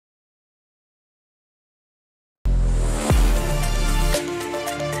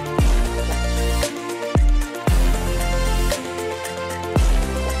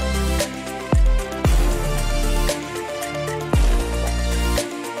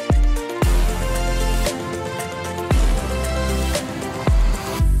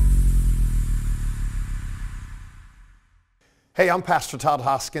Hey, I'm Pastor Todd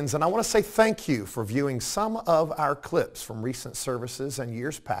Hoskins, and I want to say thank you for viewing some of our clips from recent services and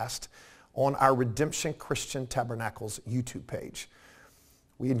years past on our Redemption Christian Tabernacle's YouTube page.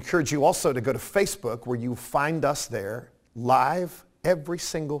 We encourage you also to go to Facebook, where you find us there live every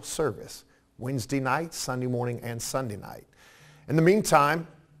single service, Wednesday night, Sunday morning, and Sunday night. In the meantime,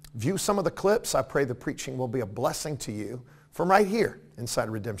 view some of the clips. I pray the preaching will be a blessing to you from right here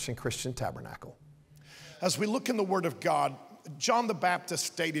inside Redemption Christian Tabernacle. As we look in the Word of God, John the Baptist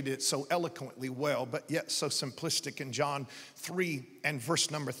stated it so eloquently well, but yet so simplistic in John 3 and verse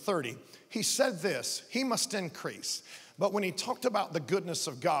number 30. He said this: he must increase. But when he talked about the goodness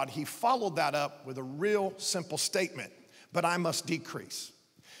of God, he followed that up with a real simple statement: but I must decrease.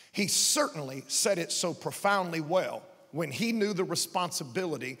 He certainly said it so profoundly well when he knew the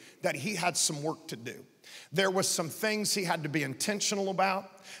responsibility that he had some work to do. There was some things he had to be intentional about.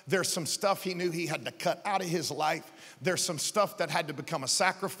 There's some stuff he knew he had to cut out of his life. There's some stuff that had to become a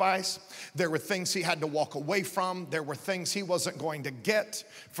sacrifice. There were things he had to walk away from. There were things he wasn't going to get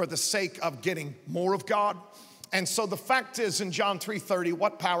for the sake of getting more of God. And so the fact is, in John 3:30,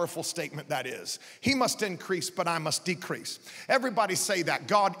 what powerful statement that is. He must increase, but I must decrease. Everybody say that.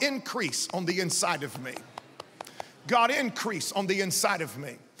 God, increase on the inside of me. God, increase on the inside of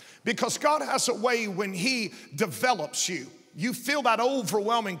me. Because God has a way when he develops you. You feel that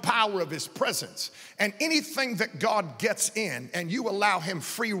overwhelming power of his presence. And anything that God gets in and you allow him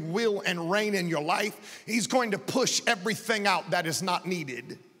free will and reign in your life, he's going to push everything out that is not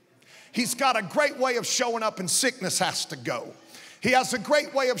needed. He's got a great way of showing up and sickness has to go. He has a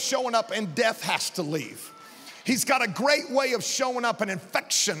great way of showing up and death has to leave. He's got a great way of showing up and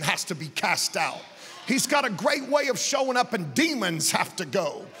infection has to be cast out. He's got a great way of showing up and demons have to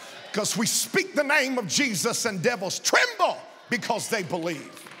go. Because we speak the name of Jesus and devils tremble because they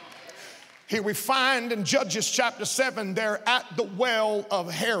believe. Here we find in Judges chapter 7, they're at the well of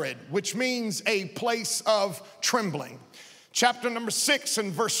Herod, which means a place of trembling. Chapter number 6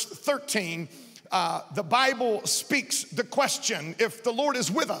 and verse 13, the Bible speaks the question: if the Lord is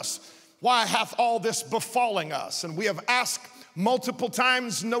with us, why hath all this befalling us? And we have asked multiple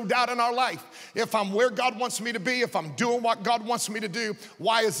times, no doubt in our life, if I'm where God wants me to be, if I'm doing what God wants me to do,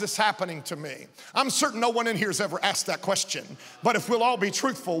 why is this happening to me? I'm certain no one in here has ever asked that question, but if we'll all be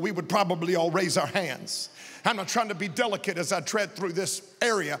truthful, we would probably all raise our hands. I'm not trying to be delicate as I tread through this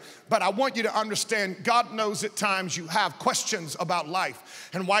area, but I want you to understand God knows at times you have questions about life.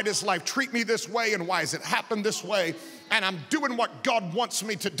 And why does life treat me this way? And why has it happened this way? And I'm doing what God wants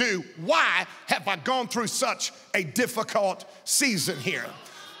me to do. Why have I gone through such a difficult season here?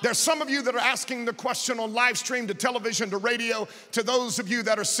 There's some of you that are asking the question on live stream, to television, to radio, to those of you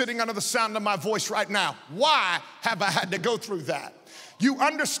that are sitting under the sound of my voice right now. Why have I had to go through that? You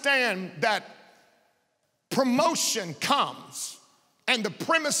understand that promotion comes, and the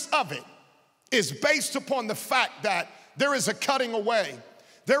premise of it is based upon the fact that there is a cutting away.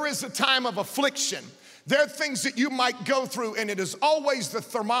 There is a time of affliction. There are things that you might go through, and it is always the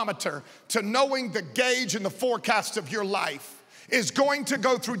thermometer to knowing the gauge and the forecast of your life is going to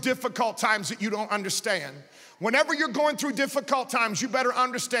go through difficult times that you don't understand. Whenever you're going through difficult times, you better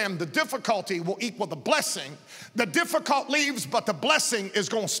understand the difficulty will equal the blessing. The difficult leaves, but the blessing is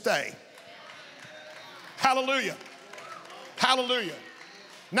going to stay. Hallelujah. Hallelujah.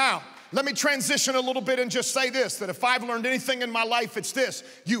 Now, let me transition a little bit and just say this, that if I've learned anything in my life, it's this: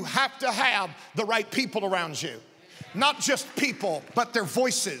 you have to have the right people around you. Not just people, but their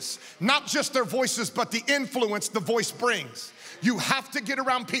voices. Not just their voices, but the influence the voice brings. You have to get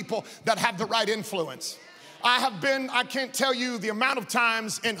around people that have the right influence. I can't tell you the amount of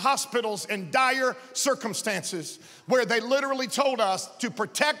times in hospitals in dire circumstances where they literally told us to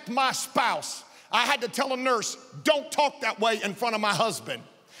protect my spouse. I had to tell a nurse, don't talk that way in front of my husband.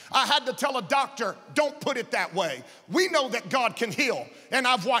 I had to tell a doctor, don't put it that way. We know that God can heal. And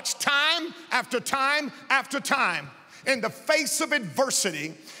I've watched time after time after time in the face of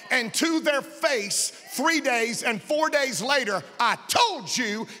adversity, and to their face 3 days and 4 days later, I told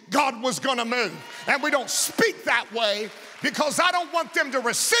you God was gonna move. And we don't speak that way because I don't want them to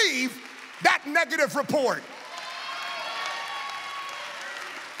receive that negative report.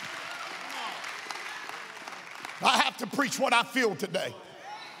 I have to preach what I feel today.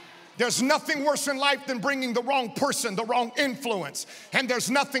 There's nothing worse in life than bringing the wrong person, the wrong influence. And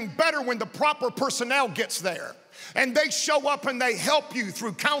there's nothing better when the proper personnel gets there. And they show up and they help you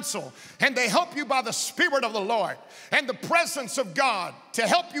through counsel. And they help you by the Spirit of the Lord and the presence of God to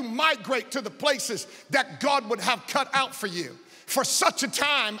help you migrate to the places that God would have cut out for you for such a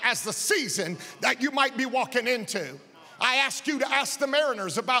time as the season that you might be walking into. I ask you to ask the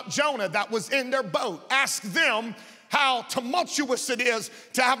mariners about Jonah that was in their boat. Ask them how tumultuous it is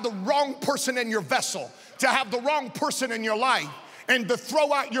to have the wrong person in your vessel, to have the wrong person in your life, and to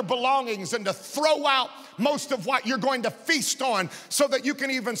throw out your belongings and to throw out most of what you're going to feast on so that you can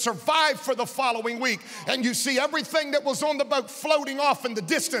even survive for the following week. And you see everything that was on the boat floating off in the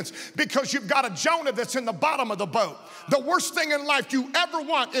distance because you've got a Jonah that's in the bottom of the boat. The worst thing in life you ever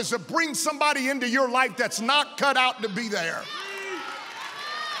want is to bring somebody into your life that's not cut out to be there.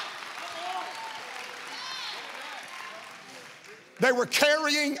 They were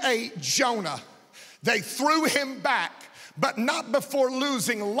carrying a Jonah. They threw him back, but not before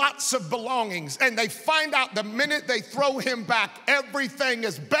losing lots of belongings. And they find out the minute they throw him back, everything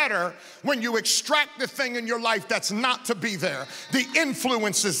is better when you extract the thing in your life that's not to be there. The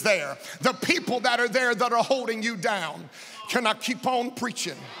influence is there. The people that are there that are holding you down. Can I keep on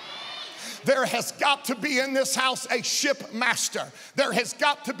preaching? There has got to be in this house a ship master. There has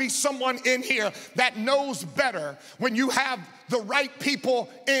got to be someone in here that knows better when you have the right people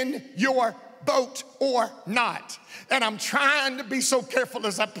in your boat or not. And I'm trying to be so careful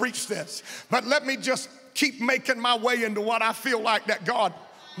as I preach this, but let me just keep making my way into what I feel like that God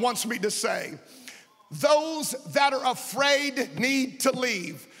wants me to say. Those that are afraid need to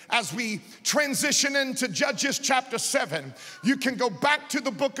leave. As we transition into Judges chapter 7, you can go back to the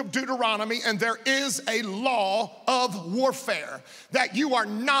book of Deuteronomy, and there is a law of warfare that you are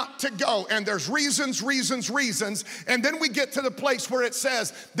not to go. And there's reasons. And then we get to the place where it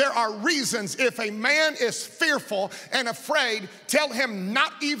says there are reasons. If a man is fearful and afraid, tell him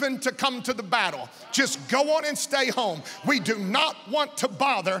not even to come to the battle. Just go on and stay home. We do not want to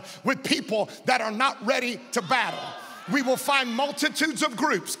bother with people that are not ready to battle. We will find multitudes of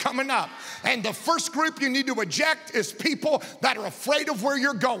groups coming up. And the first group you need to eject is people that are afraid of where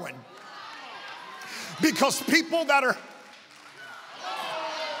you're going. Because people that are...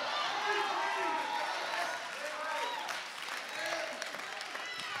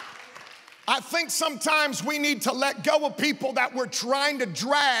 I think sometimes we need to let go of people that we're trying to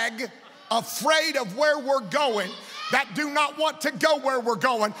drag, afraid of where we're going, that do not want to go where we're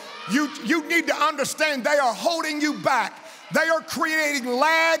going. You need to understand they are holding you back. They are creating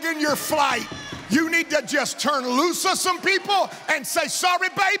lag in your flight. You need to just turn loose of some people and say, sorry,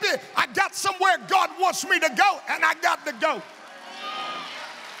 baby, I got somewhere God wants me to go, and I got to go.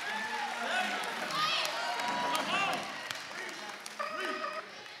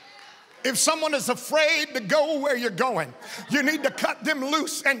 If someone is afraid to go where you're going, you need to cut them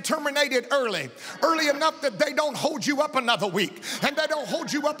loose and terminate it early enough that they don't hold you up another week and they don't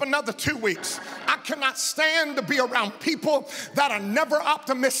hold you up another 2 weeks. I cannot stand to be around people that are never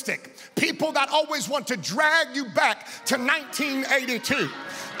optimistic, people that always want to drag you back to 1982.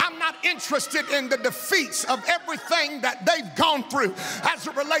 I'm not interested in the defeats of everything that they've gone through as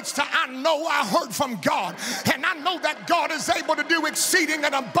it relates to I know I heard from God, and I know that God is able to do exceeding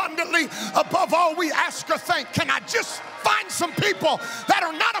and abundantly above all we ask or think. Can I just find some people that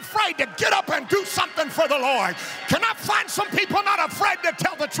are not afraid to get up and do something for the Lord? Can I find some people not afraid to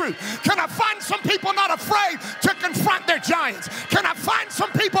tell the truth? Can I find some people not afraid to confront their giants? Can I find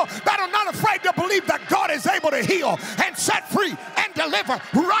some people that are not afraid to believe that God is able to heal and set free and deliver?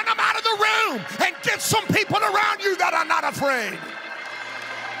 Run them out of the room and get some people around you that are not afraid.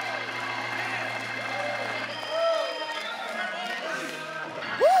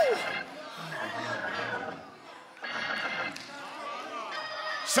 Woo!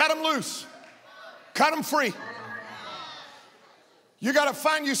 Set them loose. Cut them free. You got to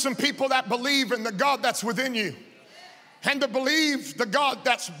find you some people that believe in the God that's within you and to believe the God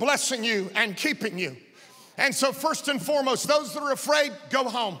that's blessing you and keeping you. And so first and foremost, those that are afraid, go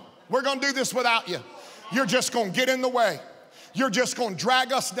home. We're going to do this without you. You're just going to get in the way. You're just going to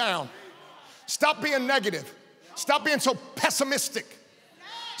drag us down. Stop being negative. Stop being so pessimistic.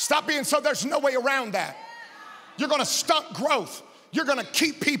 Stop being so there's no way around that. You're going to stunt growth. You're going to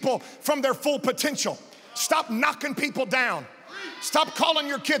keep people from their full potential. Stop knocking people down. Stop calling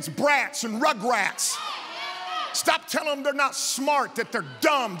your kids brats and rugrats. Stop telling them they're not smart, that they're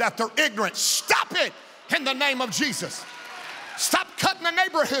dumb, that they're ignorant. Stop it in the name of Jesus. Stop cutting the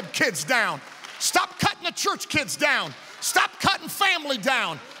neighborhood kids down. Stop cutting the church kids down. Stop cutting family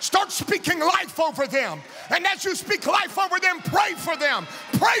down. Start speaking life over them. And as you speak life over them, pray for them.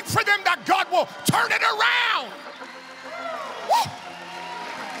 Pray for them that God will turn it around. Woo!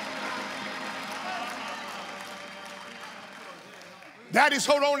 Daddies,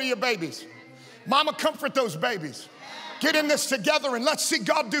 hold on to your babies. Mama, comfort those babies. Get in this together and let's see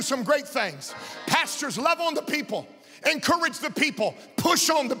God do some great things. Pastors, love on the people. Encourage the people. Push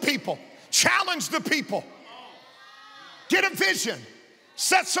on the people. Challenge the people. Get a vision.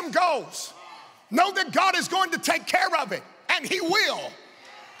 Set some goals. Know that God is going to take care of it, and he will.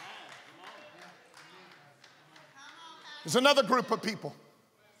 There's another group of people.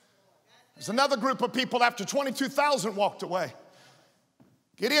 There's another group of people after 22,000 walked away.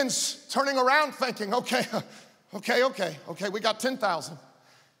 Gideon's turning around thinking, okay, we got 10,000.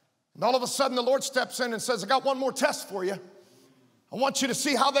 And all of a sudden the Lord steps in and says, I got one more test for you. I want you to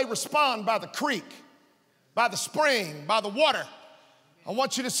see how they respond by the creek, by the spring, by the water. I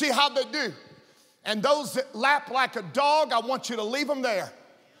want you to see how they do. And those that lap like a dog, I want you to leave them there.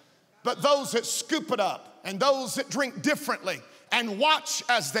 But those that scoop it up and those that drink differently, and watch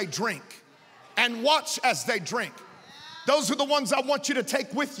as they drink, and watch as they drink. Those are the ones I want you to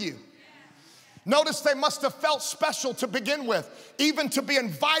take with you. Notice they must have felt special to begin with, even to be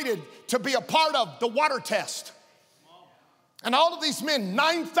invited to be a part of the water test. And all of these men,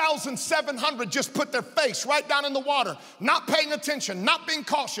 9,700, just put their face right down in the water, not paying attention, not being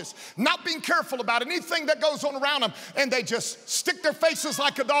cautious, not being careful about anything that goes on around them. And they just stick their faces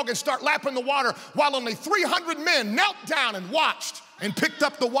like a dog and start lapping the water, while only 300 men knelt down and watched and picked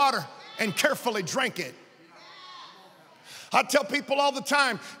up the water and carefully drank it. I tell people all the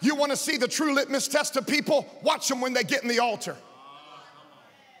time, you want to see the true litmus test of people? Watch them when they get in the altar.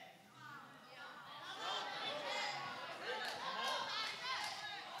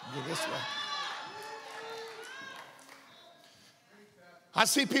 Go this way. I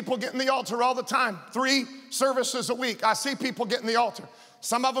see people get in the altar all the time. 3 services a week. I see people get in the altar.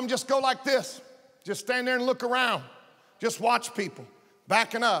 Some of them just go like this. Just stand there and look around. Just watch people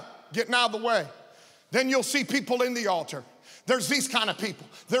backing up, getting out of the way. Then you'll see people in the altar. There's these kind of people.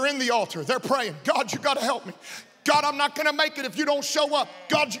 They're in the altar. They're praying. God, you got to help me. God, I'm not going to make it if you don't show up.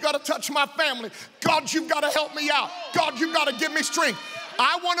 God, you got to touch my family. God, you've got to help me out. God, you've got to give me strength.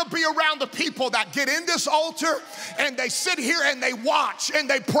 I want to be around the people that get in this altar and they sit here and they watch and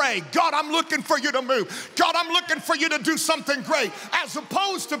they pray. God, I'm looking for you to move. God, I'm looking for you to do something great. As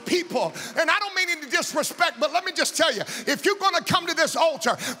opposed to people, and I don't mean any disrespect, but let me just tell you, if you're going to come to this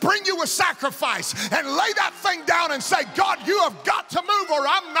altar, bring you a sacrifice and lay that thing down and say, God, you have got to move or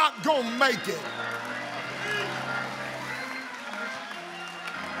I'm not going to make it.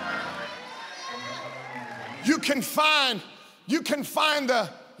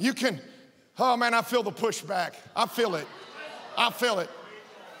 Oh man, I feel the pushback. I feel it.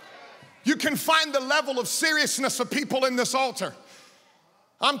 You can find the level of seriousness of people in this altar.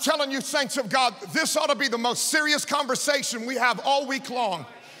 I'm telling you, saints of God, this ought to be the most serious conversation we have all week long.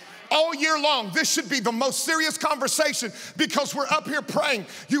 All year long, this should be the most serious conversation because we're up here praying.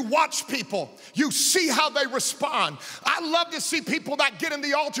 You watch people. You see how they respond. I love to see people that get in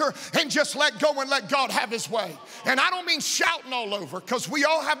the altar and just let go and let God have his way. And I don't mean shouting all over because we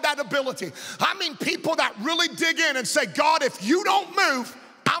all have that ability. I mean people that really dig in and say, God, if you don't move,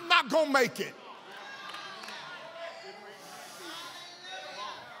 I'm not going to make it.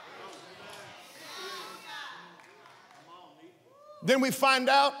 Then we find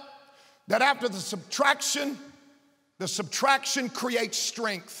out that after the subtraction creates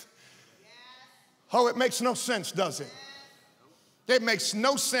strength. Oh, it makes no sense, does it? It makes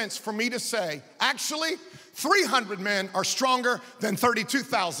no sense for me to say, actually, 300 men are stronger than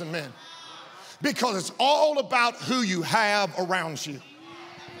 32,000 men. Because it's all about who you have around you.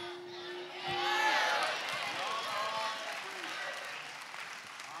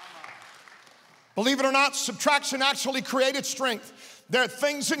 Believe it or not, subtraction actually created strength. There are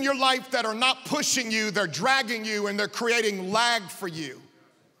things in your life that are not pushing you, they're dragging you, and they're creating lag for you.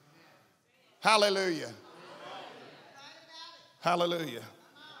 Hallelujah. Hallelujah.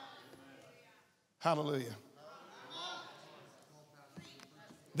 Hallelujah.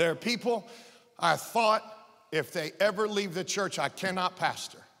 There are people I thought if they ever leave the church, I cannot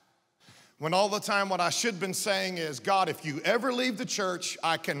pastor. When all the time what I should have been saying is, God, if you ever leave the church,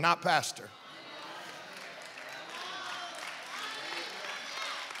 I cannot pastor.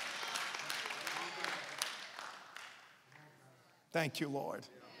 Thank you, Lord.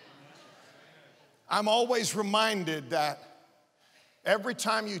 I'm always reminded that every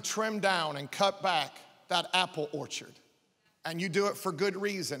time you trim down and cut back that apple orchard, and you do it for good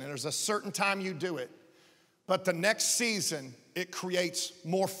reason, and there's a certain time you do it, but the next season it creates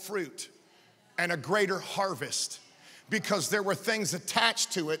more fruit and a greater harvest because there were things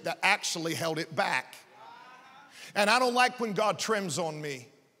attached to it that actually held it back. And I don't like when God trims on me.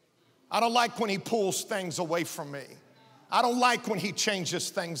 I don't like when he pulls things away from me. I don't like when he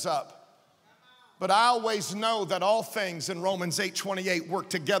changes things up. But I always know that all things in Romans 8:28 work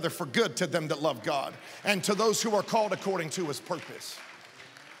together for good to them that love God and to those who are called according to his purpose.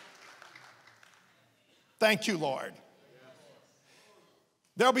 Thank you, Lord.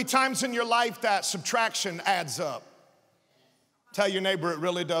 There'll be times in your life that subtraction adds up. Tell your neighbor it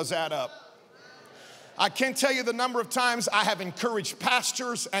really does add up. I can't tell you the number of times I have encouraged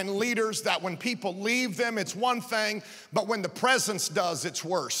pastors and leaders that when people leave them, it's one thing, but when the presence does, it's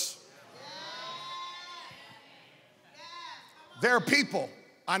worse. There are people,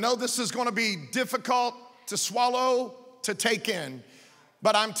 I know this is going to be difficult to swallow, to take in,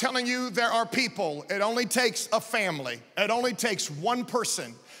 but I'm telling you, there are people, it only takes a family, it only takes one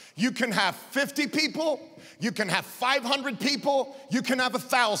person. You can have 50 people, you can have 500 people, you can have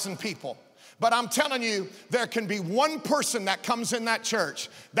 1,000 people. But I'm telling you, there can be one person that comes in that church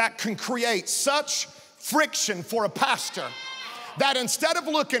that can create such friction for a pastor that instead of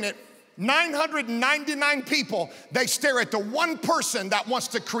looking at 999 people, they stare at the one person that wants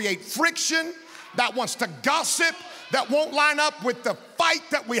to create friction, that wants to gossip, that won't line up with the fight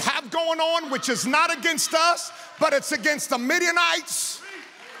that we have going on, which is not against us, but it's against the Midianites.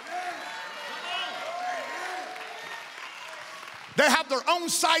 They have their own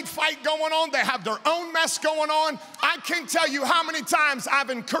side fight going on. They have their own mess going on. I can't tell you how many times I've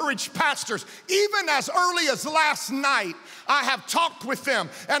encouraged pastors, even as early as last night, I have talked with them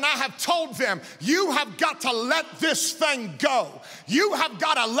and I have told them, you have got to let this thing go. You have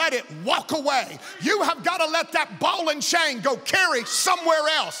got to let it walk away. You have got to let that ball and chain go carry somewhere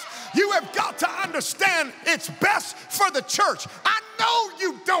else. You have got to understand it's best for the church. I know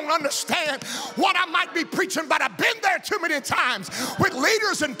you don't understand what I might be preaching, but I've been there too many times with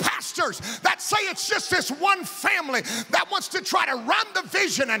leaders and pastors that say it's just this one family that wants to try to run the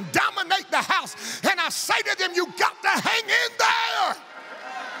vision and dominate the house. And I say to them, you got to hang in there.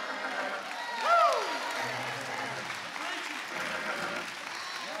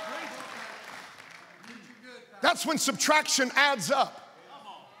 That's when subtraction adds up.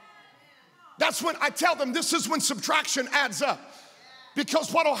 That's when I tell them this is when subtraction adds up.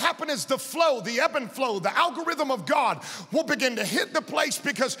 Because what will happen is the flow, the ebb and flow, the algorithm of God will begin to hit the place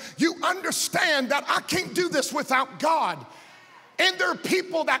because you understand that I can't do this without God. And there are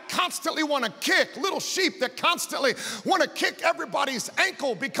people that constantly want to kick, little sheep that constantly want to kick everybody's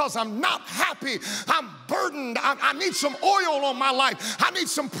ankle because I'm not happy, I'm burdened, I need some oil on my life, I need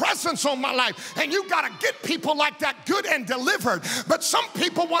some presence on my life. And you got to get people like that good and delivered. But some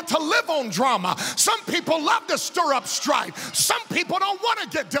people want to live on drama. Some people love to stir up strife. Some people don't want to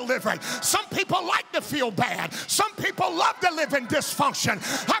get delivered. Some people like to feel bad. Some people love to live in dysfunction.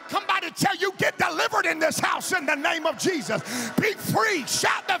 I come by to tell you, get delivered in this house in the name of Jesus. Be free,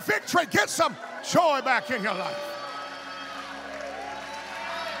 shout the victory, get some joy back in your life.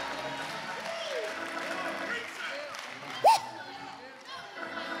 Woo.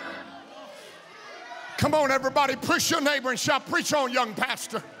 Come on, everybody, push your neighbor and shout, preach on, young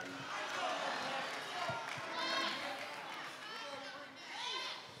pastor.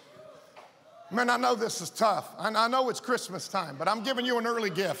 Man, I know this is tough. I know it's Christmas time, but I'm giving you an early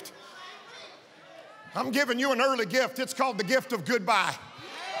gift. I'm giving you an early gift. It's called the gift of goodbye.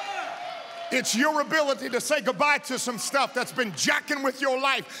 It's your ability to say goodbye to some stuff that's been jacking with your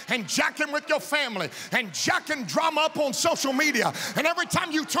life and jacking with your family and jacking drama up on social media. And every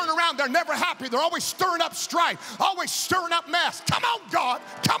time you turn around, they're never happy. They're always stirring up strife, always stirring up mess. Come on, God.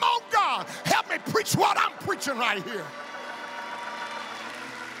 Come on, God. Help me preach what I'm preaching right here.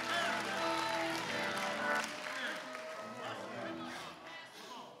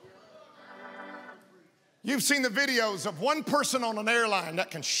 You've seen the videos of one person on an airline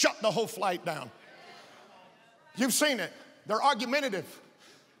that can shut the whole flight down. You've seen it. They're argumentative.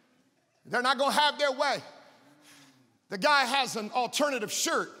 They're not going to have their way. The guy has an alternative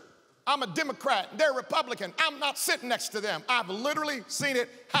shirt. I'm a Democrat. They're Republican. I'm not sitting next to them. I've literally seen it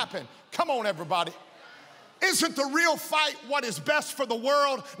happen. Come on, everybody. Isn't the real fight what is best for the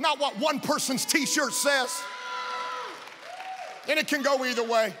world, not what one person's t-shirt says? And it can go either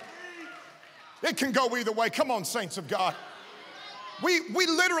way. It can go either way. Come on, saints of God. We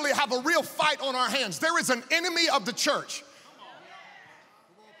literally have a real fight on our hands. There is an enemy of the church.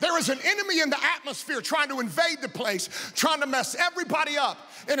 There is an enemy in the atmosphere trying to invade the place, trying to mess everybody up.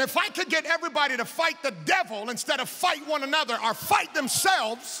 And if I could get everybody to fight the devil instead of fight one another or fight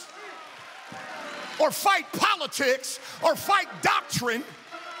themselves or fight politics or fight doctrine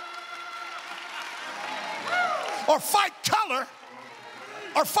or fight color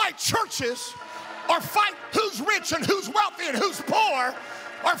or fight churches, or fight who's rich and who's wealthy and who's poor,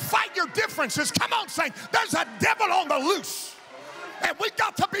 or fight your differences. Come on, saints, there's a devil on the loose. And we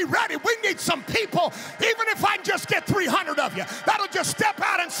got to be ready. We need some people, even if I just get 300 of you, that'll just step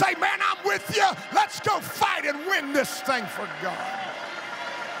out and say, man, I'm with you. Let's go fight and win this thing for God.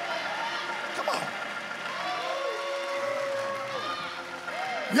 Come on.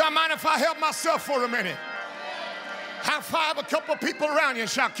 Y'all mind if I help myself for a minute? High five a couple of people around you and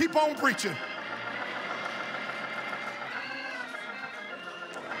shout, keep on preaching.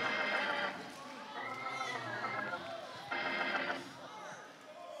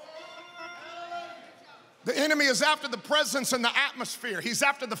 The enemy is after the presence and the atmosphere. He's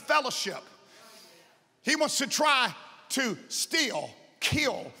after the fellowship. He wants to try to steal,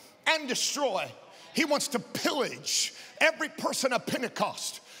 kill, and destroy. He wants to pillage every person of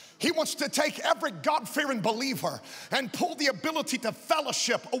Pentecost. He wants to take every God-fearing believer and pull the ability to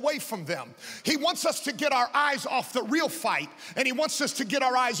fellowship away from them. He wants us to get our eyes off the real fight, and he wants us to get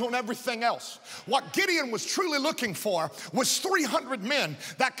our eyes on everything else. What Gideon was truly looking for was 300 men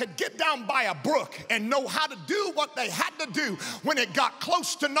that could get down by a brook and know how to do what they had to do when it got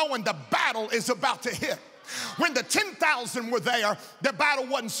close to knowing the battle is about to hit. When the 10,000 were there, the battle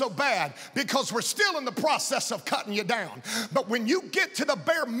wasn't so bad because we're still in the process of cutting you down. But when you get to the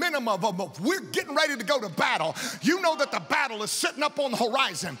bare minimum of we're getting ready to go to battle, you know that the battle is sitting up on the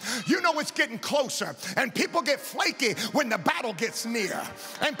horizon. You know it's getting closer. And people get flaky when the battle gets near.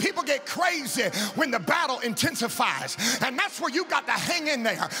 And people get crazy when the battle intensifies. And that's where you got to hang in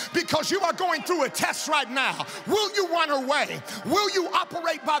there because you are going through a test right now. Will you run away? Will you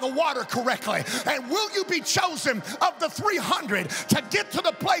operate by the water correctly? And will you be chosen of the 300 to get to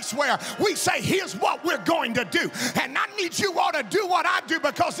the place where we say, here's what we're going to do? And I need you all to do what I do,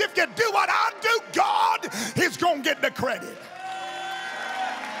 because if you do what I do, God is going to get the credit.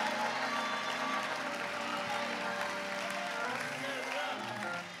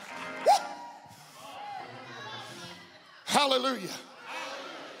 Woo! Hallelujah.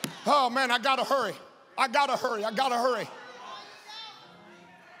 Oh man, I gotta hurry. I gotta hurry. I gotta hurry.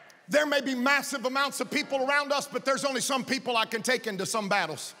 There may be massive amounts of people around us, but there's only some people I can take into some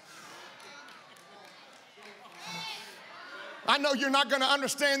battles. I know you're not going to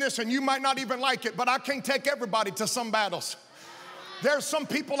understand this and you might not even like it, but I can't take everybody to some battles. There's some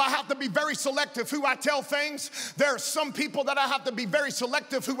people I have to be very selective who I tell things. There's some people that I have to be very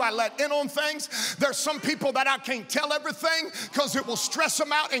selective who I let in on things. There's some people that I can't tell everything because it will stress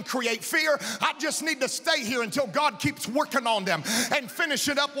them out and create fear. I just need to stay here until God keeps working on them and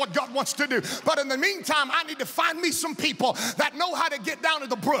finishing up what God wants to do. But in the meantime, I need to find me some people that know how to get down to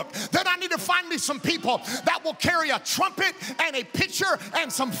the brook. Then I need to find me some people that will carry a trumpet and a pitcher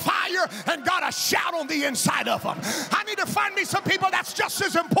and some fire and got a shout on the inside of them. I need to find me some people that's just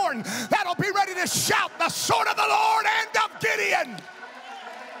as important, that'll be ready to shout the sword of the Lord and of Gideon.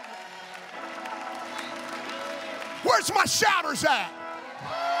 Where's my shouters at?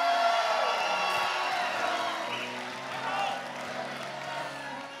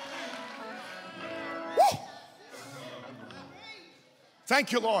 Woo.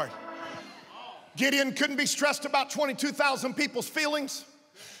 Thank you, Lord. Gideon couldn't be stressed about 22,000 people's feelings.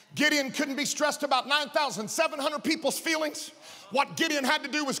 Gideon couldn't be stressed about 9,700 people's feelings. What Gideon had to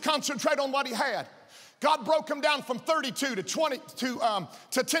do was concentrate on what he had. God broke him down from 32 to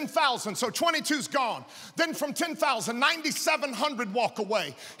 10,000, so 22's gone. Then from 10,000, 9,700 walk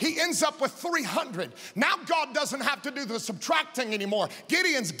away. He ends up with 300. Now God doesn't have to do the subtracting anymore.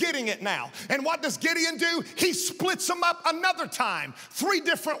 Gideon's getting it now. And what does Gideon do? He splits them up another time, 3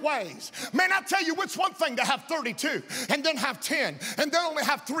 different ways. Man, I tell you, it's one thing to have 32 and then have 10 and then only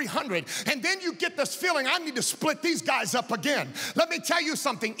have 300. And then you get this feeling, I need to split these guys up again. Let me tell you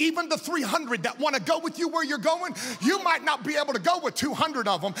something, even the 300 that want to go with you where you're going, you might not be able to go with 200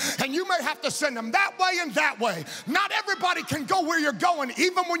 of them, and you may have to send them that way and that way. Not everybody can go where you're going.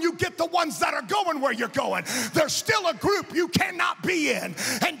 Even when you get the ones that are going where you're going, there's still a group you cannot be in.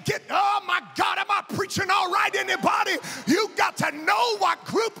 And oh my God, am I preaching all right, anybody? You got to know what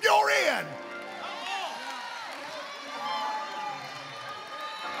group you're in.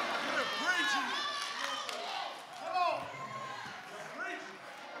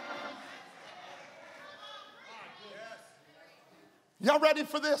 Y'all ready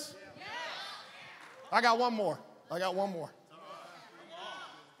for this? Yes. I got one more.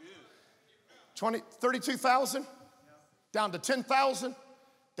 32,000, down to 10,000,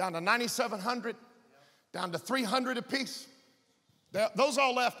 down to 9,700, down to 300 apiece. Those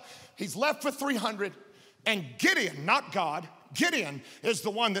all left. He's left for 300. And Gideon, not God, Gideon is the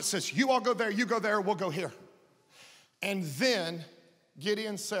one that says, you all go there, you go there, we'll go here. And then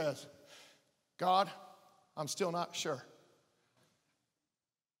Gideon says, God, I'm still not sure.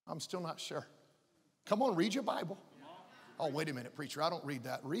 I'm still not sure. Come on, read your Bible. Oh, wait a minute, preacher, I don't read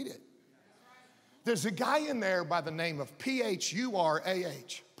that. Read it. There's a guy in there by the name of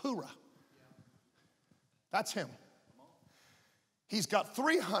P-H-U-R-A-H, Purah. That's him. He's got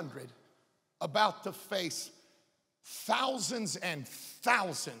 300 about to face thousands and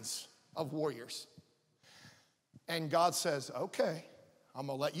thousands of warriors. And God says, okay, I'm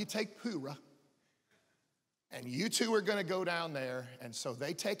going to let you take Purah, and you two are going to go down there. And so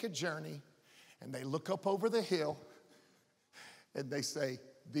they take a journey, and they look up over the hill, and they say,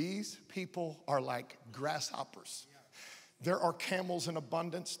 these people are like grasshoppers. There are camels in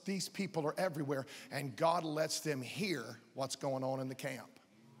abundance. These people are everywhere. And God lets them hear what's going on in the camp.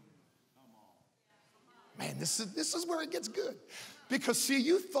 Man, this is where it gets good. Because see,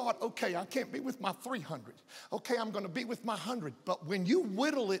 you thought, okay, I can't be with my 300. Okay, I'm going to be with my 100. But when you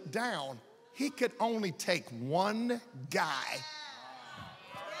whittle it down, he could only take one guy.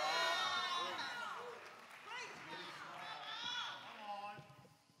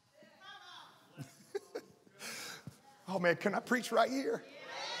 Oh man, can I preach right here?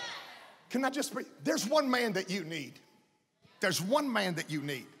 Can I just preach? There's one man that you need. There's one man that you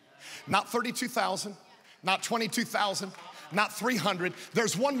need. Not 32,000, not 22,000, not 300.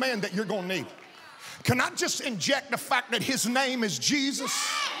 There's one man that you're going to need. Can I just inject the fact that his name is Jesus?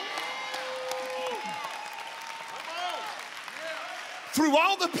 Through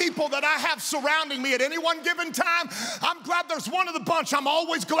all the people that I have surrounding me at any one given time, I'm glad there's one of the bunch. I'm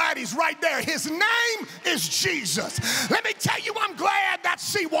always glad he's right there. His name is Jesus. Let me tell you, I'm glad that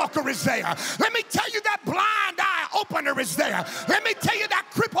sea walker is there. Let me tell you that blind eye opener is there. Let me tell you that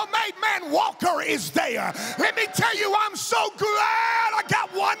cripple made man walker is there. Let me tell you, I'm so glad I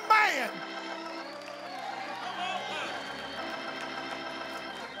got one man.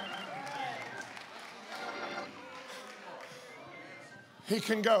 He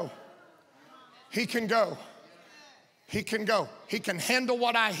can go. He can go. He can go. He can handle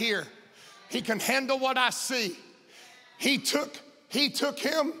what I hear. He can handle what I see. He took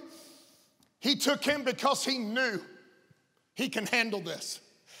him because he knew he can handle this.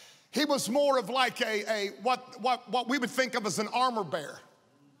 He was more of like what we would think of as an armor bearer.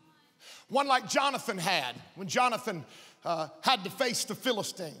 One like Jonathan had when Jonathan had to face the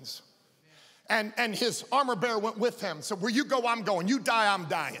Philistines. And his armor bearer went with him. So where you go, I'm going. You die, I'm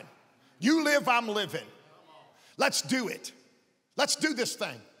dying. You live, I'm living. Let's do it. Let's do this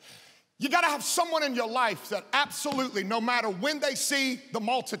thing. You got to have someone in your life that absolutely, no matter when they see the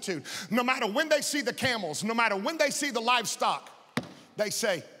multitude, no matter when they see the camels, no matter when they see the livestock, they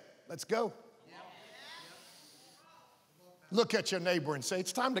say, let's go. Look at your neighbor and say,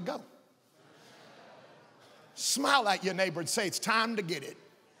 it's time to go. Smile at your neighbor and say, it's time to get it.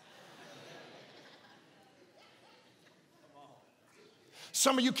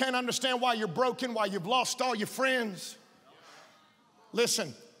 Some of you can't understand why you're broken, why you've lost all your friends.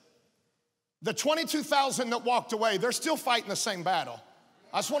 Listen, the 22,000 that walked away, they're still fighting the same battle.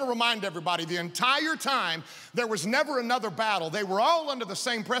 I just want to remind everybody, the entire time, there was never another battle. They were all under the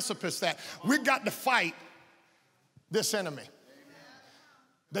same precipice that we've got to fight this enemy.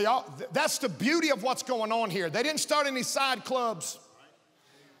 That's the beauty of what's going on here. They didn't start any side clubs.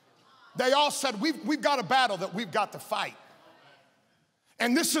 They all said, we've got a battle that we've got to fight.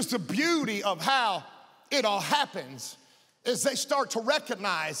 And this is the beauty of how it all happens, is they start to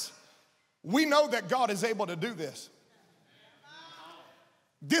recognize, we know that God is able to do this.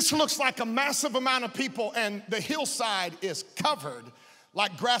 This looks like a massive amount of people, and the hillside is covered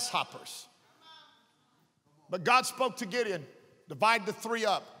like grasshoppers. But God spoke to Gideon, divide the three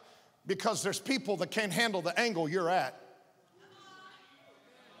up, because there's people that can't handle the angle you're at.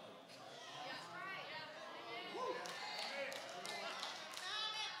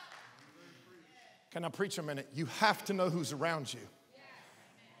 Can I preach a minute? You have to know who's around you.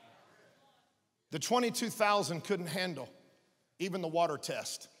 The 22,000 couldn't handle even the water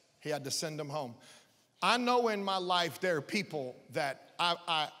test. He had to send them home. I know in my life there are people that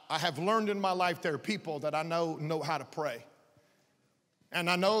I have learned in my life there are people that I know how to pray. And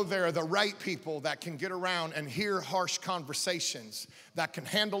I know there are the right people that can get around and hear harsh conversations, that can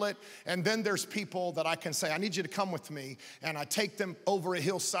handle it. And then there's people that I can say, I need you to come with me. And I take them over a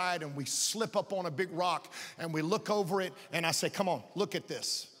hillside and we slip up on a big rock and we look over it and I say, come on, look at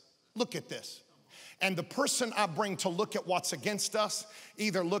this. Look at this. And the person I bring to look at what's against us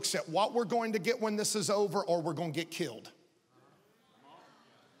either looks at what we're going to get when this is over or we're going to get killed.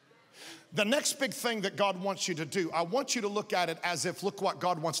 The next big thing that God wants you to do, I want you to look at it as if, look what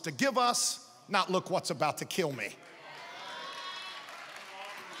God wants to give us, not look what's about to kill me.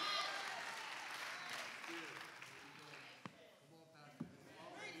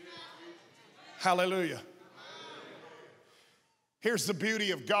 Hallelujah. Here's the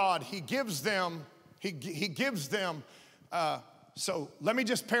beauty of God. He gives them, so let me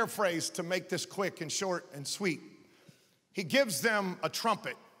just paraphrase to make this quick and short and sweet. He gives them a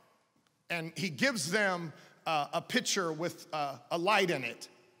trumpet. And he gives them a pitcher with a light in it.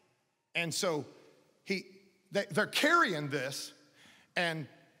 And so they're carrying this, and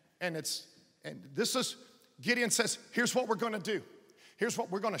this is, Gideon says, here's what we're going to do. Here's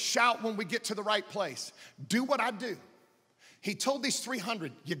what we're going to shout when we get to the right place. Do what I do. He told these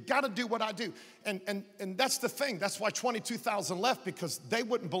 300, you got to do what I do. And that's the thing. That's why 22,000 left, because they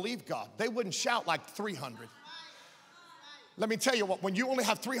wouldn't believe God. They wouldn't shout like 300. Let me tell you what, when you only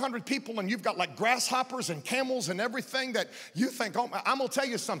have 300 people and you've got like grasshoppers and camels and everything that you think, oh, I'm going to tell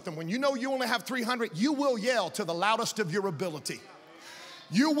you something. When you know you only have 300, you will yell to the loudest of your ability.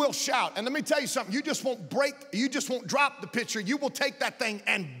 You will shout. And let me tell you something. You just won't drop the pitcher. You will take that thing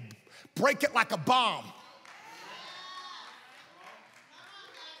and break it like a bomb.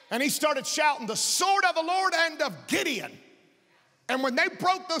 And he started shouting, the sword of the Lord and of Gideon. And when they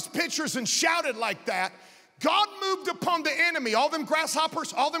broke those pitchers and shouted like that, God moved upon the enemy, all them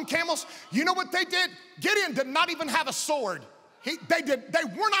grasshoppers, all them camels. You know what they did? Gideon did not even have a sword. They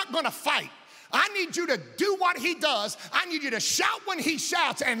were not going to fight. I need you to do what he does. I need you to shout when he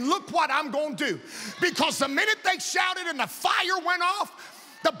shouts, and look what I'm going to do. Because the minute they shouted and the fire went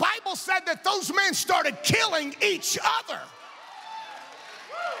off, the Bible said that those men started killing each other.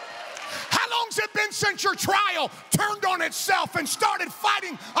 How long's it been since your trial turned on itself and started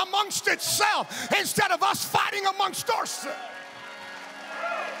fighting amongst itself instead of us fighting amongst ourselves?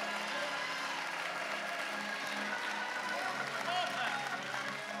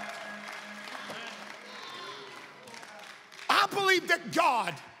 I believe that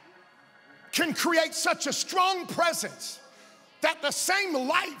God can create such a strong presence that the same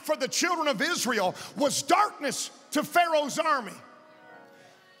light for the children of Israel was darkness to Pharaoh's army.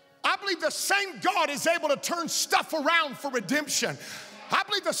 I believe the same God is able to turn stuff around for redemption. I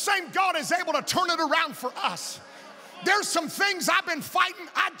believe the same God is able to turn it around for us. There's some things I've been fighting,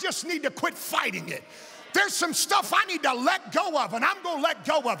 I just need to quit fighting it. There's some stuff I need to let go of, and I'm going to let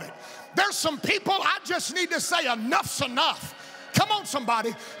go of it. There's some people I just need to say enough's enough. Come on,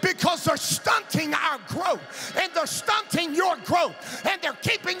 somebody, because they're stunting our growth, and they're stunting your growth, and they're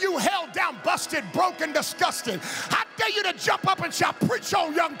keeping you held down, busted, broken, disgusted. I dare you to jump up and shout, preach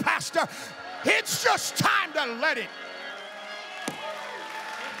on, young pastor. It's just time to let it.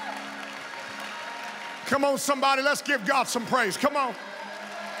 Come on, somebody, let's give God some praise. Come on.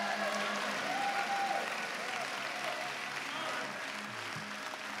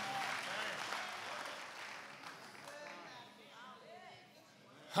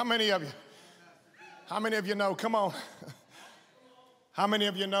 How many of you know, come on. How many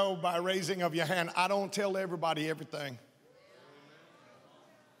of you know by raising of your hand, I don't tell everybody everything.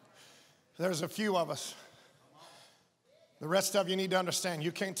 There's a few of us. The rest of you need to understand,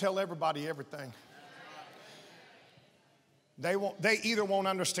 you can't tell everybody everything. They either won't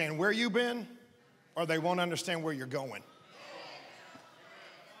understand where you've been or they won't understand where you're going.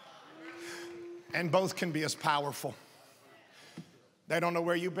 And both can be as powerful. They don't know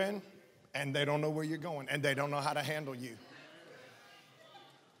where you've been, and they don't know where you're going, and they don't know how to handle you.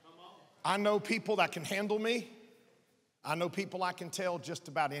 I know people that can handle me. I know people I can tell just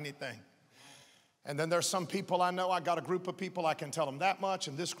about anything. And then there's some people I know, I got a group of people I can tell them that much,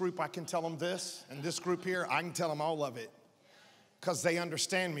 and this group I can tell them this, and this group here, I can tell them all of it. Because they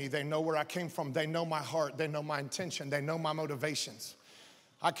understand me, they know where I came from, they know my heart, they know my intention, they know my motivations.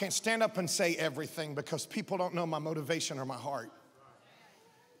 I can't stand up and say everything because people don't know my motivation or my heart.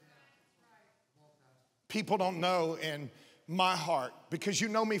 People don't know in my heart because you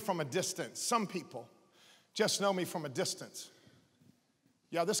know me from a distance. Some people just know me from a distance.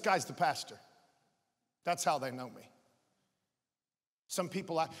 Yeah, this guy's the pastor. That's how they know me. Some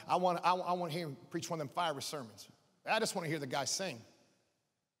people, I want to hear him preach one of them fiery sermons. I just want to hear the guy sing.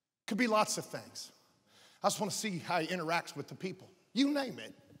 Could be lots of things. I just want to see how he interacts with the people. You name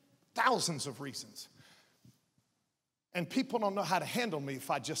it. Thousands of reasons. And people don't know how to handle me if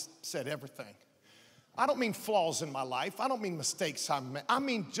I just said everything. I don't mean flaws in my life. I don't mean mistakes I made. I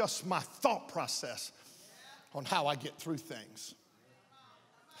mean just my thought process on how I get through things.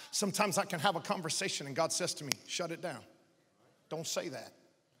 Sometimes I can have a conversation and God says to me, shut it down. Don't say that.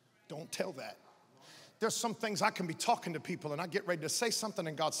 Don't tell that. There's some things I can be talking to people and I get ready to say something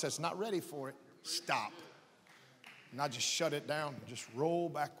and God says, not ready for it. Stop. And I just shut it down, just roll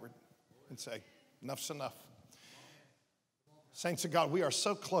backward and say, enough's enough. Saints of God, we are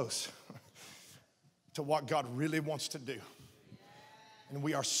so close to what God really wants to do. And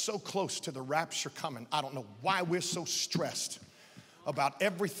we are so close to the rapture coming. I don't know why we're so stressed about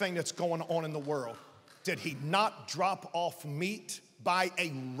everything that's going on in the world. Did he not drop off meat by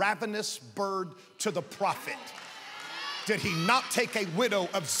a ravenous bird to the prophet? Did he not take a widow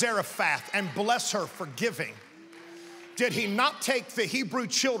of Zarephath and bless her for giving? Did he not take the Hebrew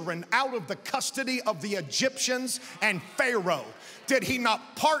children out of the custody of the Egyptians and Pharaoh? Did he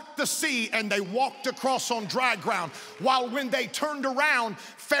not part the sea and they walked across on dry ground? While when they turned around,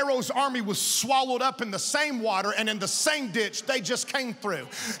 Pharaoh's army was swallowed up in the same water, and in the same ditch they just came through.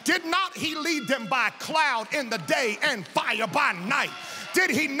 Did not he lead them by cloud in the day and fire by night? Did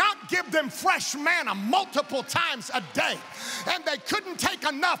he not give them fresh manna multiple times a day? And they couldn't take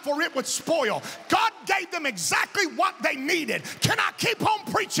enough or it would spoil. God gave them exactly what they needed. Can I keep on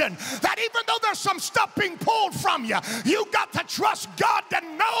preaching that even though there's some stuff being pulled from you, you got to trust God to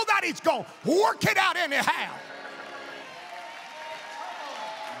know that he's going to work it out anyhow.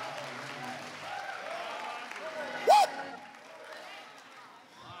 Woo!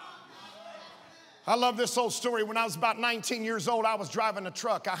 I love this old story. When I was about 19 years old, I was driving a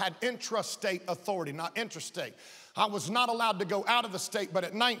truck. I had intrastate authority, not interstate. I was not allowed to go out of the state, but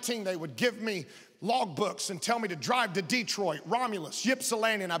at 19, they would give me logbooks and tell me to drive to Detroit, Romulus,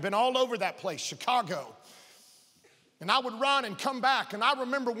 Ypsilanti, and I've been all over that place, Chicago. And I would run and come back. And I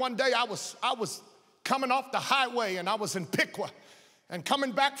remember one day I was coming off the highway and I was in Piqua. And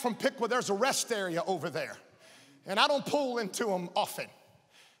coming back from Piqua, there's a rest area over there. And I don't pull into them often.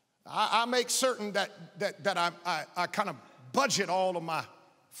 I make certain that I kind of budget all of my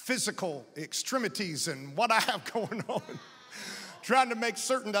physical extremities and what I have going on, trying to make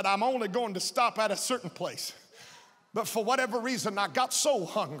certain that I'm only going to stop at a certain place. But for whatever reason, I got so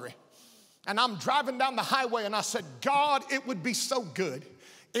hungry. And I'm driving down the highway and I said, God, it would be so good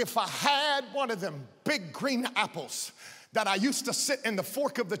if I had one of them big green apples that I used to sit in the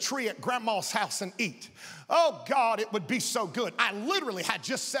fork of the tree at grandma's house and eat. Oh God, it would be so good. I literally had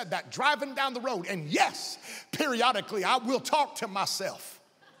just said that driving down the road. And yes, periodically I will talk to myself.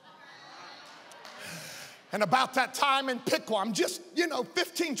 And about that time in Piqua, I'm just,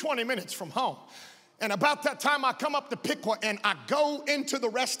 15, 20 minutes from home. And about that time, I come up to Piqua and I go into the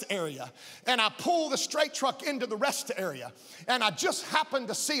rest area and I pull the straight truck into the rest area. And I just happened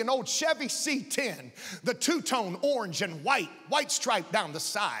to see an old Chevy C10, the two-tone orange and white stripe down the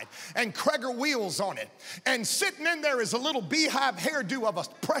side, and Krager wheels on it. And sitting in there is a little beehive hairdo of a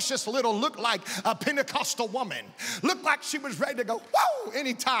precious little, looked like a Pentecostal woman. Looked like she was ready to go, whoa,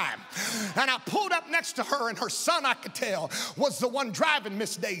 anytime. And I pulled up next to her, and her son, I could tell, was the one driving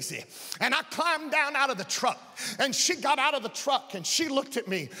Miss Daisy. And I climbed down out of the truck, and she got out of the truck and she looked at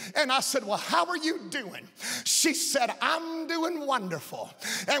me and I said, well, how are you doing? She said, I'm doing wonderful.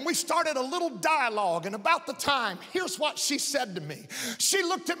 And we started a little dialogue, and about the time, here's what she said to me. She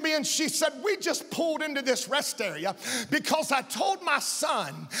looked at me and she said, we just pulled into this rest area because I told my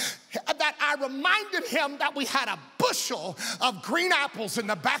son that I reminded him that we had a bushel of green apples in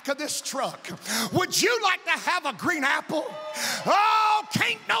the back of this truck. Would you like to have a green apple? Oh,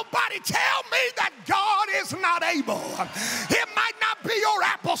 can't nobody tell me that God is not able. It might not be your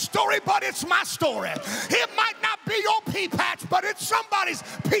apple story, but it's my story. It might not be your pea patch, but it's somebody's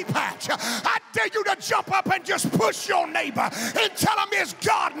pea patch. I dare you to jump up and just push your neighbor and tell him, is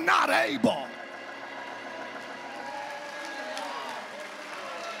God not able?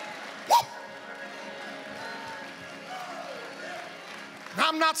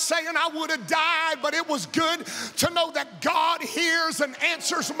 I'm not saying I would have died, but it was good to know that God hears and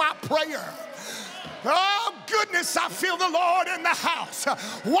answers my prayer. Oh, goodness, I feel the Lord in the house.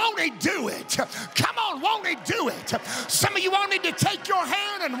 Won't he do it? Come on, won't he do it? Some of you all need to take your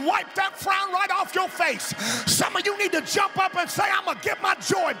hand and wipe that frown right off your face. Some of you need to jump up and say, I'm going to get my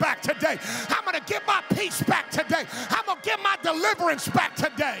joy back today. I'm going to get my peace back today. I'm going to get my deliverance back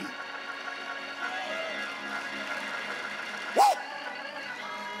today. Woo!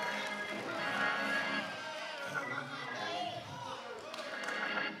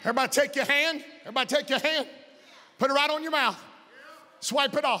 Everybody take your hand. Everybody take your hand. Put it right on your mouth.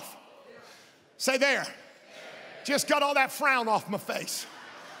 Swipe it off. Say there. Just got all that frown off my face.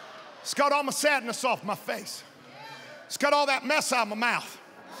 It's got all my sadness off my face. It's got all that mess out of my mouth.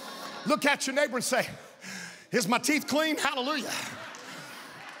 Look at your neighbor and say, is my teeth clean? Hallelujah.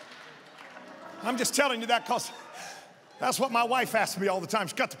 I'm just telling you that because that's what my wife asks me all the time.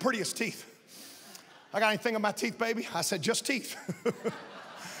 She's got the prettiest teeth. I got anything on my teeth, baby? I said, just teeth.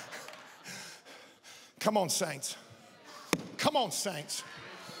 Come on, saints. Come on, saints.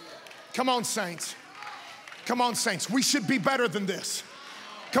 Come on, saints. Come on, saints. We should be better than this.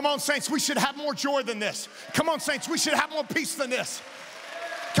 Come on, saints. We should have more joy than this. Come on, saints. We should have more peace than this.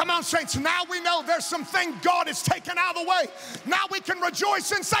 Come on, saints. Now we know there's something God has taken out of the way. Now we can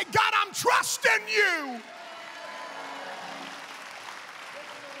rejoice and say, God, I'm trusting you.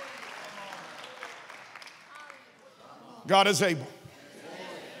 God is able.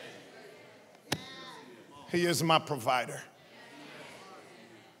 He is my provider.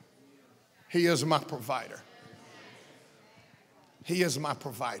 He is my provider. He is my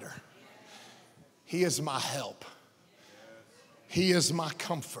provider. He is my help. He is my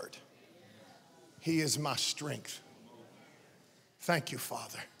comfort. He is my strength. Thank you,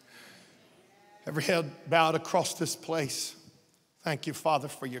 Father. Every head bowed across this place. Thank you, Father,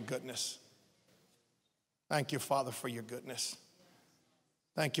 for your goodness. Thank you, Father, for your goodness.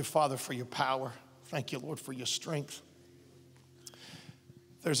 Thank you, Father, for your power. Thank you, Lord, for your strength.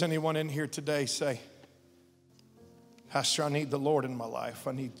 If there's anyone in here today, say, Pastor, I need the Lord in my life.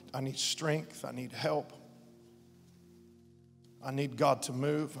 I need strength. I need help. I need God to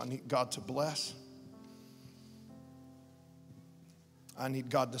move. I need God to bless. I need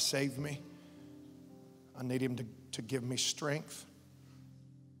God to save me. I need him to give me strength.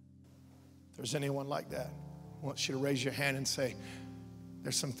 If there's anyone like that, I want you to raise your hand and say,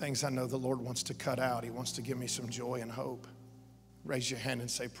 there's some things I know the Lord wants to cut out. He wants to give me some joy and hope. Raise your hand and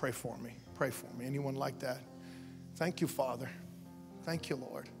say, pray for me. Pray for me. Anyone like that? Thank you, Father. Thank you,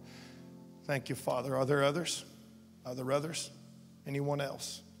 Lord. Thank you, Father. Are there others? Are there others? Anyone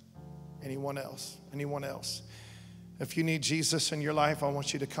else? Anyone else? Anyone else? If you need Jesus in your life, I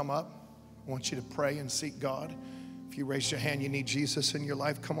want you to come up. I want you to pray and seek God. If you raise your hand, you need Jesus in your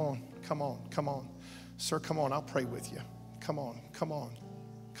life, come on, come on, come on. Sir, come on, I'll pray with you. Come on, come on,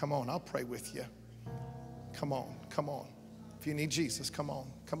 come on, I'll pray with you. Come on, come on. If you need Jesus, come on,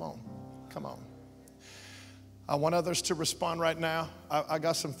 come on, come on. I want others to respond right now. I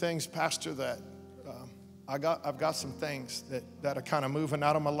got some things, Pastor, that I've got some things that are kind of moving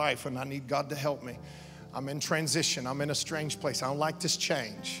out of my life, and I need God to help me. I'm in transition. I'm in a strange place. I don't like this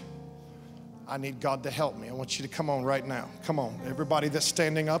change. I need God to help me. I want you to come on right now. Come on. Everybody that's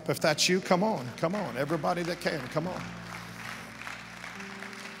standing up, if that's you, come on. Come on. Everybody that can, come on.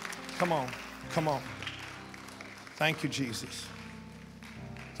 Come on. Come on. Thank you, Jesus.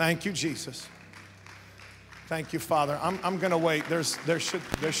 Thank you, Jesus. Thank you, Father. I'm going to wait. There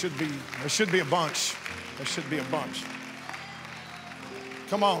should be a bunch. There should be a bunch.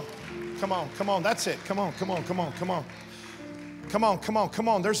 Come on. Come on. Come on. That's it. Come on. Come on. Come on. Come on. Come on. Come on. Come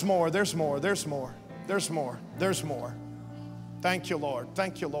on. There's more. There's more. There's more. There's more. There's more. Thank you, Lord.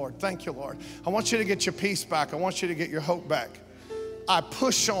 Thank you, Lord. Thank you, Lord. I want you to get your peace back. I want you to get your hope back. I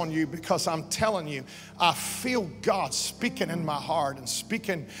push on you because I'm telling you, I feel God speaking in my heart and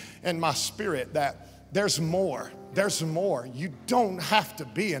speaking in my spirit that there's more. There's more. You don't have to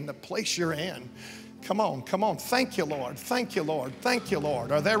be in the place you're in. Come on, come on. Thank you, Lord. Thank you, Lord. Thank you,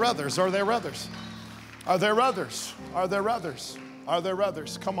 Lord. Are there others? Are there others? Are there others? Are there others? Are there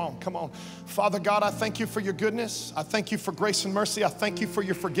others? Come on, come on. Father God, I thank you for your goodness. I thank you for grace and mercy. I thank you for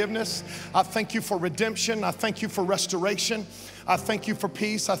your forgiveness. I thank you for redemption. I thank you for restoration. I thank you for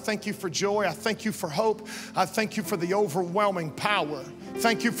peace. I thank you for joy. I thank you for hope. I thank you for the overwhelming power.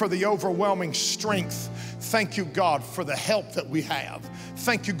 Thank you for the overwhelming strength. Thank you, God, for the help that we have.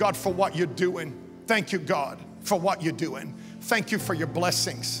 Thank you, God, for what you're doing. Thank you, God, for what you're doing. Thank you for your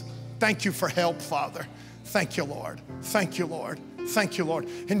blessings. Thank you for help, Father. Thank you, Lord. Thank you, Lord. Thank you, Lord.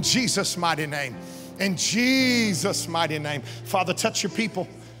 In Jesus' mighty name. In Jesus' mighty name. Father, touch your people.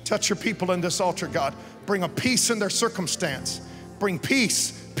 Touch your people in this altar, God. Bring a peace in their circumstance. Bring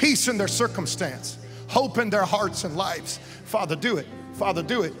peace in their circumstance. Hope in their hearts and lives. Father, do it. Father,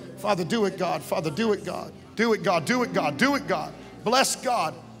 do it. Father, do it, God. Father, do it, God. Do it, God. Do it, God. Do it, God. Bless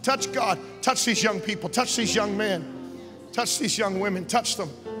God. Touch God. Touch these young people. Touch these young men. Touch these young women. Touch them.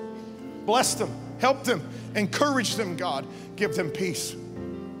 Bless them. Help them. Encourage them, God. Give them peace.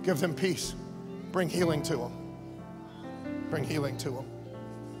 Give them peace. Bring healing to them. Bring healing to them.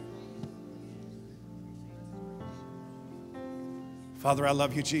 Father, I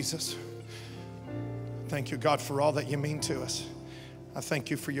love you, Jesus. Thank you, God, for all that you mean to us. I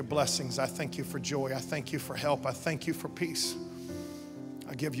thank you for your blessings. I thank you for joy. I thank you for help. I thank you for peace.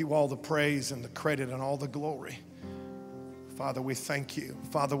 I give you all the praise and the credit and all the glory. Father, we thank you.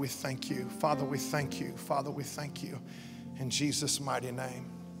 Father, we thank you. Father, we thank you. Father, we thank you. In Jesus' mighty name.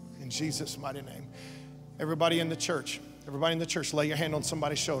 In Jesus' mighty name. Everybody in the church, lay your hand on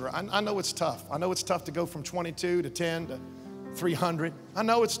somebody's shoulder. I know it's tough. I know it's tough to go from 22 to 10 to 300. I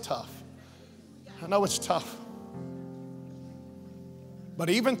know it's tough. I know it's tough. But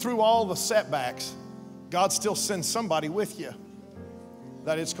even through all the setbacks, God still sends somebody with you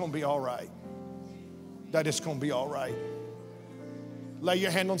that it's going to be all right. That it's going to be all right. Lay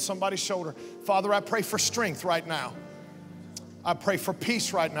your hand on somebody's shoulder. Father, I pray for strength right now. I pray for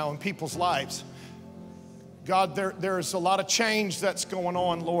peace right now in people's lives. God, there's a lot of change that's going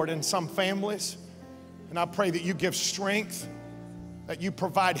on, Lord, in some families. And I pray that you give strength, that you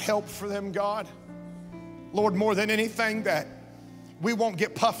provide help for them, God. Lord, more than anything, that we won't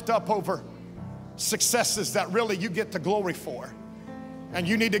get puffed up over successes that really you get the glory for. And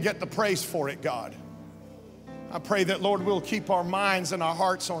you need to get the praise for it, God. I pray that, Lord, we'll keep our minds and our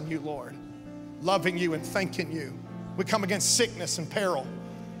hearts on you, Lord, loving you and thanking you. We come against sickness and peril.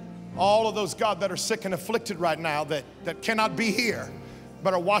 All of those, God, that are sick and afflicted right now that cannot be here,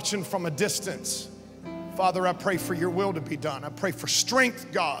 but are watching from a distance. Father, I pray for your will to be done. I pray for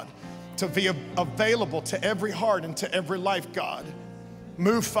strength, God, to be available to every heart and to every life, God.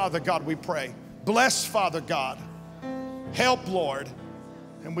 Move, Father God, we pray. Bless, Father God. Help, Lord.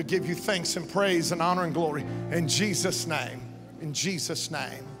 And we give you thanks and praise and honor and glory in Jesus' name. In Jesus'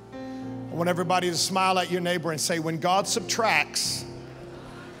 name. I want everybody to smile at your neighbor and say, when God subtracts,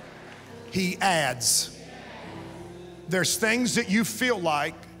 he adds. There's things that you feel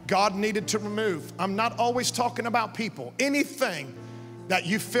like God needed to remove. I'm not always talking about people. Anything that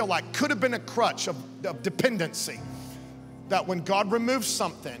you feel like could have been a crutch of dependency, that when God removes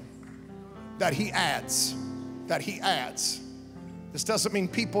something, that he adds, that he adds. This doesn't mean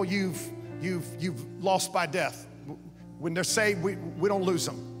people you've lost by death. When they're saved, we don't lose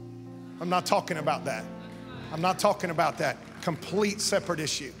them. I'm not talking about that. I'm not talking about that. Complete separate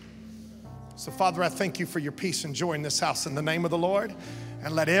issue. So Father, I thank you for your peace and joy in this house in the name of the Lord.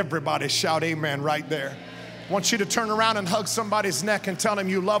 And let everybody shout amen right there. I want you to turn around and hug somebody's neck and tell them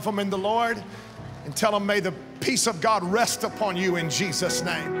you love them in the Lord. And tell them may the peace of God rest upon you in Jesus'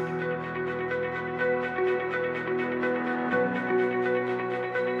 name.